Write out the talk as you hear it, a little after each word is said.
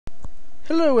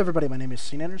Hello everybody, my name is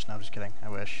Cnanners. No, just kidding. I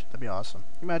wish. That'd be awesome.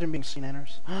 Imagine being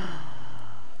Cnanners.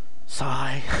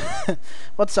 Sigh.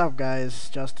 What's up guys?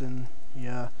 Justin.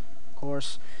 Yeah, of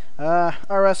course.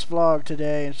 RS vlog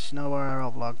today. It's no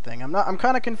IRL vlog thing. I'm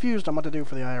kinda confused on what to do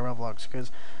for the IRL vlogs,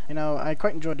 because, you know, I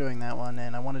quite enjoy doing that one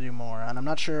and I want to do more, and I'm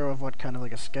not sure of what kind of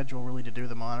like a schedule really to do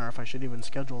them on, or if I should even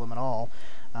schedule them at all.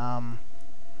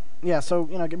 Yeah, so,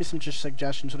 you know, give me some just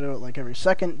suggestions. Should I do it like every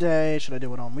second day? Should I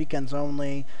do it on weekends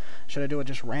only? Should I do it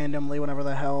just randomly whenever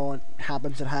the hell it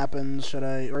happens, it happens? Should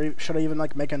I even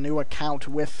like make a new account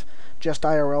with just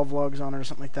IRL vlogs on it or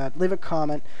something like that? Leave a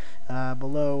comment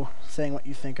below saying what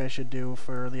you think I should do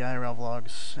for the IRL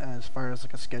vlogs as far as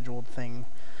like a scheduled thing.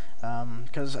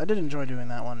 Because I did enjoy doing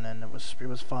that one, and it was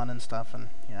fun and stuff, and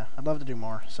yeah, I'd love to do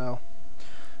more. So,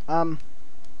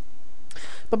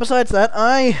 but besides that,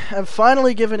 I have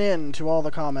finally given in to all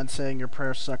the comments saying your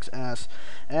prayer sucks ass,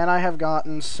 and I have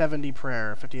gotten 70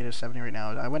 prayer, 58 to 70 right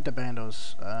now. I went to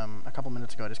Bandos a couple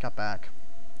minutes ago. I just got back.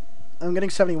 I'm getting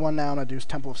 71 now, and I do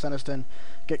Temple of Seniston,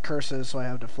 get curses, so I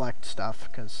have deflect stuff,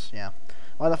 because, yeah,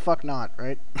 why the fuck not,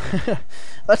 right?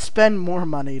 Let's spend more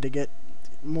money to get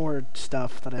more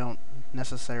stuff that I don't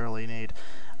necessarily need.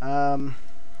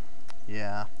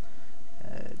 Yeah.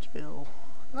 Edgeville.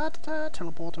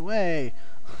 Teleport away.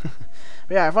 But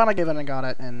yeah, I finally gave in and got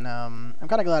it, and I'm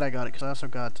kind of glad I got it, because I also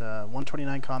got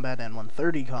 129 combat and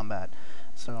 130 combat.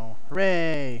 So,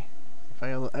 hooray! If I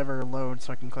ever load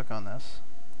so I can click on this.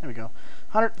 There we go.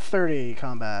 130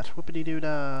 combat.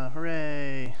 Whoopity-doo-dah.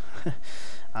 Hooray!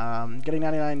 Getting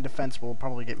 99 defense will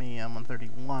probably get me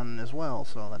 131 as well,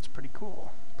 so that's pretty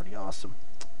cool. Pretty awesome.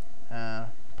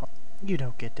 You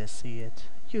don't get to see it.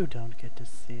 You don't get to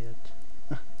see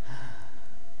it.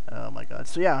 Oh my god.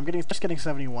 So yeah, I'm just getting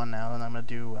 71 now, and I'm gonna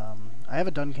do, I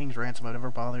haven't done King's Ransom. I've never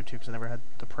bothered to, because I never had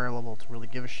the prayer level to really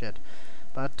give a shit.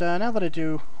 But now that I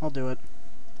do, I'll do it.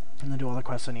 And then do all the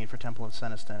quests I need for Temple of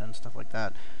Seniston and stuff like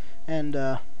that. And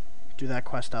do that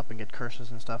quest up and get curses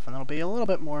and stuff, and that'll be a little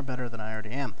bit more better than I already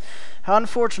am.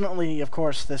 Unfortunately, of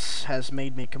course, this has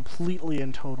made me completely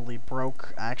and totally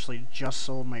broke. I actually just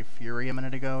sold my Fury a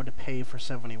minute ago to pay for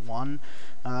 71.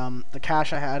 The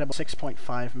cash I had, about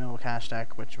 6.5 mil cash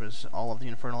stack, which was all of the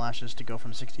Infernal Ashes to go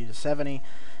from 60 to 70.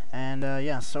 And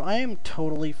yeah, so I am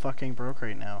totally fucking broke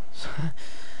right now.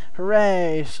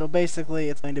 Hooray! So basically,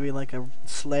 it's going to be like a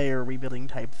Slayer rebuilding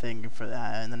type thing for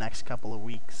that in the next couple of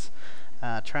weeks.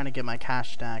 Trying to get my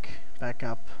cash stack back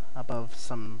up above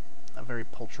a very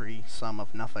paltry sum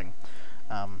of nothing.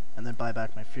 And then buy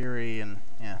back my Fury and,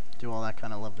 yeah, do all that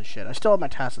kind of lovely shit. I still have my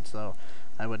Tacits, though.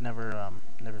 I would never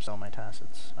sell my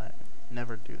Tacits. I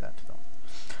never do that to them.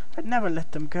 I'd never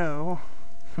let them go.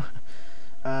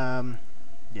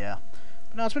 Yeah.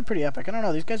 But no, it's been pretty epic. I don't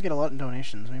know, these guys get a lot in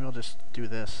donations. Maybe I'll just do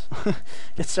this.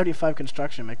 Get 75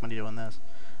 construction, make money doing this.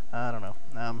 I don't know.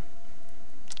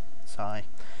 Sigh.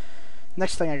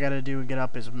 Next thing I gotta do and get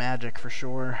up is magic for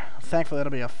sure. Thankfully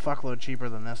that'll be a fuckload cheaper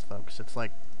than this though, because it's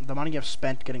like the money I've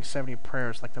spent getting 70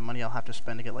 prayers, like the money I'll have to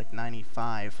spend to get like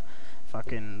 95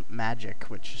 fucking magic,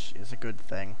 which is a good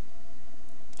thing.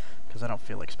 Because I don't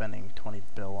feel like spending 20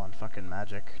 bill on fucking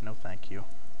magic. No thank you.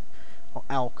 Well,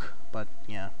 Alk, but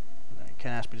yeah, you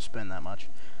can't ask me to spend that much.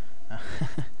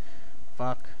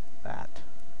 Fuck that.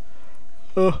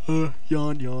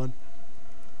 Yawn, yawn.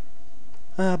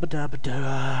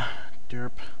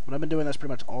 Derp. But I've been doing this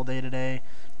pretty much all day today,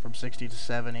 from 60 to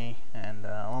 70, and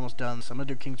I'm almost done. So I'm gonna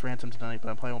do King's Ransom tonight, but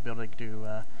I probably won't be able to do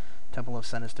Temple of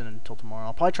Seniston until tomorrow.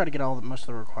 I'll probably try to get most of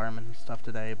the requirements and stuff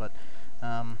today, but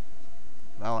I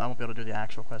won't be able to do the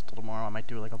actual quest till tomorrow. I might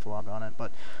do like a vlog on it,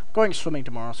 but I'm going swimming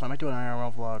tomorrow, so I might do an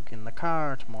IRL vlog in the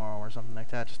car tomorrow or something like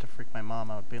that, just to freak my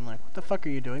mom out, being like, what the fuck are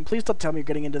you doing? Please don't tell me you're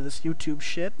getting into this YouTube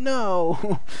shit. No!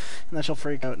 And then she'll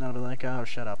freak out and I'll be like, oh,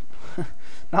 shut up.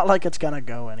 Not like it's gonna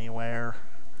go anywhere.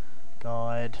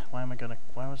 God, why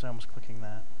was I almost clicking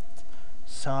that?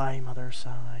 Sigh, mother,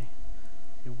 sigh.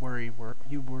 You worry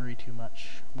too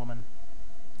much, woman.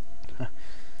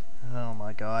 Oh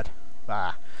my god.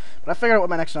 Ah. But I figured out what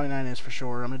my next 99 is for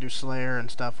sure. I'm gonna do Slayer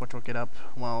and stuff, which will get up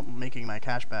while making my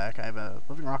cash back. I have a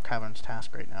Living Rock Caverns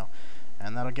task right now,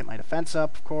 and that'll get my defense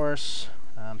up, of course,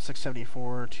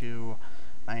 674 to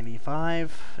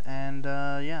 95, and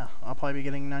yeah, I'll probably be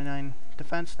getting 99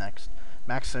 defense next.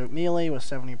 Max out melee with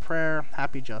 70 prayer.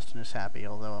 Happy Justin is happy,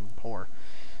 although I'm poor.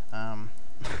 I'm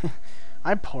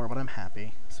poor, but I'm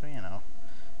happy, so you know.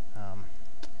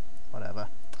 Whatever.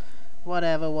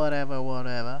 Whatever.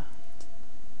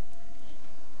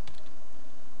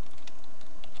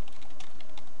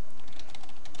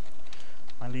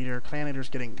 My clan leader's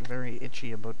getting very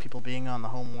itchy about people being on the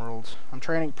home world. I'm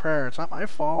training prayer. It's not my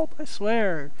fault, I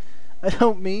swear. I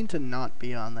don't mean to not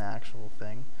be on the actual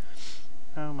thing.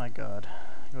 Oh my god.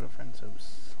 Go to friends.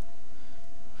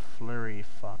 Flurry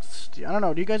Fox. I don't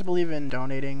know. Do you guys believe in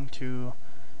donating to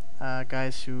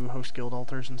guys who host guild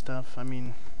altars and stuff? I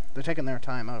mean, they're taking their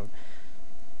time out.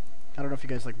 I don't know if you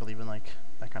guys like believe in like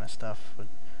that kind of stuff, but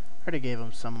I already gave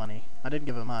him some money. I didn't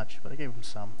give him much, but I gave him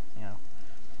some. You know,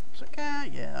 it's like,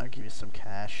 yeah, I'll give you some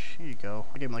cash. Here you go.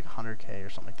 I gave him like 100K or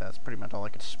something like that. That's pretty much all I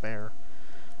could spare.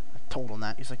 I told him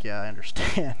that. He's like, yeah, I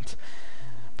understand.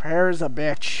 Prayer is a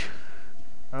bitch.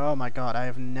 Oh my god,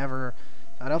 I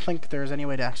don't think there's any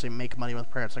way to actually make money with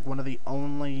prayer. It's like one of the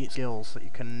only skills that you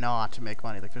cannot make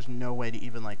money. Like, there's no way to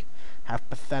even, like, have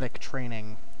pathetic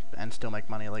training and still make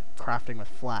money, like crafting with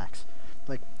flax.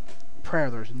 Like, prayer,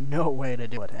 there's no way to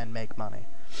do it and make money.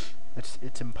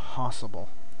 It's impossible.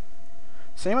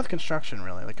 Same with construction,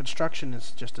 really. Like, construction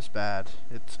is just as bad.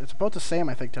 It's about the same,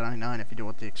 I think, to 99 if you do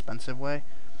it the expensive way,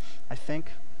 I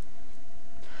think.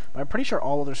 But I'm pretty sure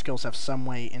all other skills have some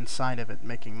way inside of it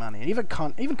making money. And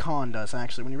even con does,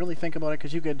 actually, when you really think about it,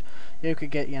 because you could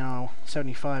get, you know,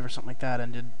 75 or something like that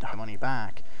and did money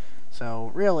back. So,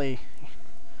 really,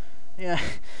 yeah,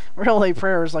 really,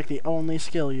 prayer is like the only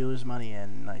skill you lose money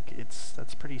in. Like,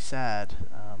 that's pretty sad.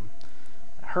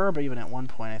 Herb, even at one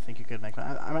point, I think you could make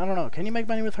money. I don't know. Can you make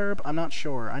money with Herb? I'm not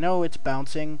sure. I know it's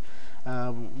bouncing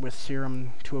with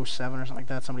Serum 207 or something like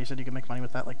that. Somebody said you could make money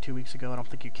with that like 2 weeks ago. I don't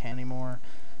think you can anymore.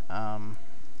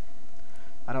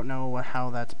 I don't know how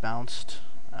that's bounced.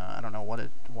 I don't know what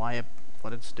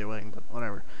it's doing, but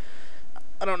whatever.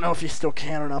 I don't know if you still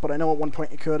can or not, but I know at one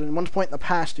point you could, and at one point in the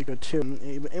past you could too.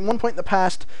 In one point in the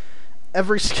past,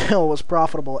 every skill was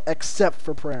profitable except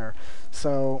for prayer.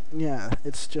 So yeah,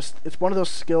 it's one of those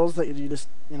skills that you just,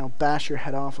 you know, bash your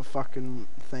head off a fucking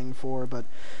thing for. But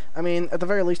I mean, at the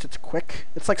very least, it's quick.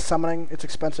 It's like summoning. It's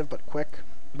expensive but quick.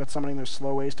 But summoning, there's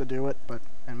slow ways to do it,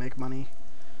 and make money.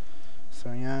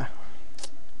 So yeah.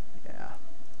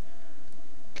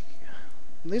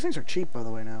 These things are cheap, by the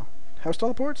way, now. House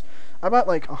teleports? I bought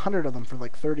like 100 of them for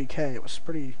like 30K. It was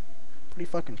pretty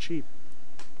fucking cheap.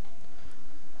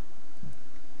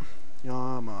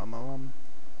 Mom.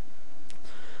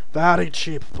 Very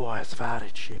cheap, boys.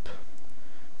 Very cheap.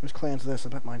 Whose clan's this? I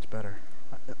bet mine's better.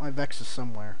 My Vex is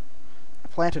somewhere. I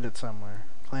planted it somewhere.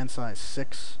 Clan size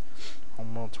 6.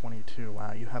 Home world 22.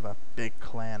 Wow, you have a big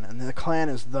clan. And the clan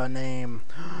is the name.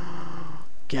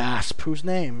 Gasp. Whose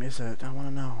name is it? I want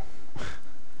to know.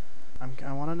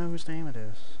 I want to know whose name it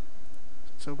is.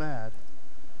 It's so bad.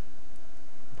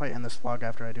 I'll probably end this vlog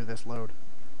after I do this load.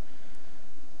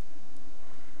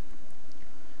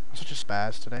 I'm such a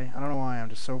spaz today. I don't know why. I'm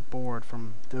just so bored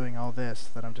from doing all this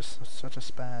that I'm just such a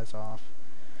spaz off.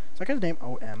 Is that guy's name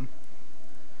OM?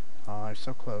 Oh, I'm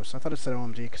so close. I thought it said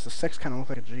OMG because the 6 kind of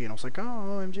looked like a G, and I was like, oh,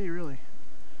 OMG, really?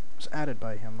 It was added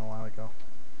by him a while ago.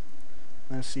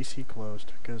 And then CC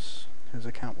closed because his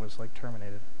account was like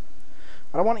terminated.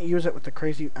 I don't want to use it with the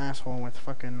crazy asshole with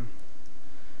fucking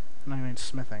 99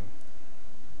 smithing.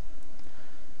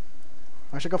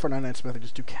 I should go for 99 smithing and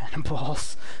just do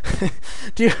cannonballs.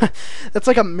 Dude, that's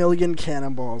like 1,000,000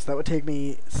 cannonballs. That would take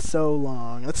me so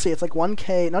long. Let's see, it's like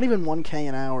 1K, not even 1K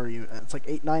an hour. It's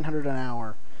like 900 an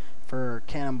hour for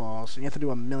cannonballs, and you have to do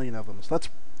 1,000,000 of them. So that's,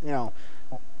 you know,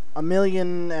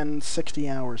 1,060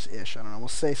 hours-ish. I don't know, we'll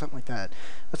say something like that.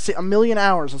 Let's see, 1,000,000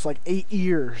 hours is like 8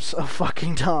 years of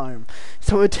fucking time.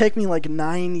 So it would take me like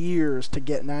 9 years to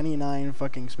get 99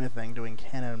 fucking smithing doing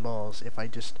cannonballs if I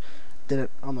just did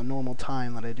it on the normal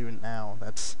time that I do it now.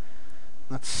 That's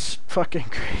fucking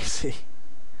crazy.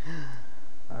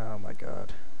 Oh my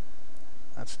god.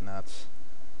 That's nuts.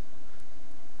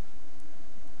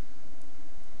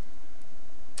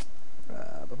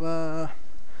 I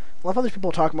love how these people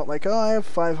are talking about, like, oh, I have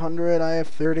 500, I have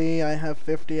 30, I have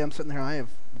 50. I'm sitting there, I have,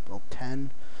 well,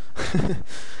 10.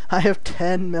 I have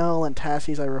 10 mil and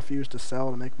tassies I refuse to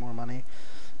sell to make more money.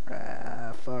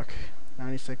 Fuck.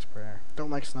 96 prayer.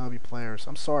 Don't like snobby players.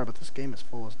 I'm sorry, but this game is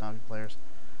full of snobby players.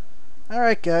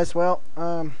 Alright, guys, well,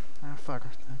 fuck.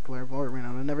 Glare blur ran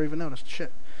out. I never even noticed.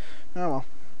 Shit. Oh,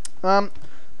 well.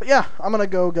 But yeah, I'm gonna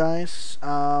go, guys.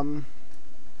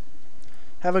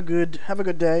 Have a good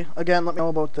day. Again, let me know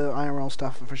about the IRL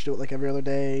stuff. If I should do it like every other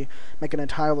day, make an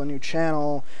entirely new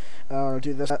channel, or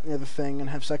do this, that, and the other thing,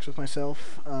 and have sex with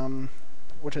myself,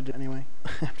 which I did anyway.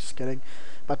 I'm just kidding.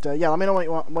 But yeah, let me know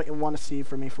what you want to see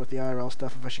from me with the IRL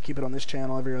stuff. If I should keep it on this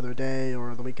channel every other day,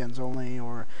 or the weekends only,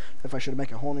 or if I should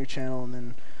make a whole new channel and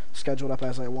then schedule it up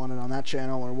as I want it on that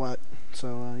channel, or what.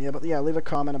 So yeah, but yeah, leave a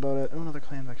comment about it. Oh, another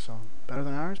clan Vex song. Better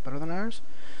than ours? Better than ours?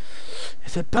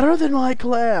 Is it better than my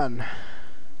clan?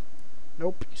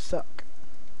 Nope, you suck.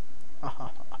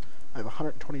 I have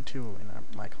 122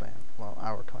 in my clan. Well,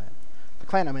 our clan. The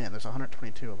clan I'm in, there's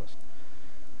 122 of us.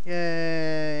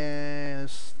 Yay!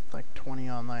 There's like 20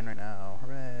 online right now.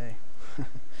 Hooray!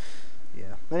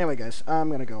 Yeah. Anyway, guys, I'm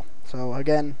gonna go. So,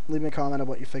 again, leave me a comment on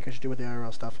what you think I should do with the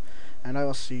IRL stuff. And I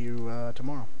will see you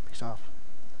tomorrow. Peace off.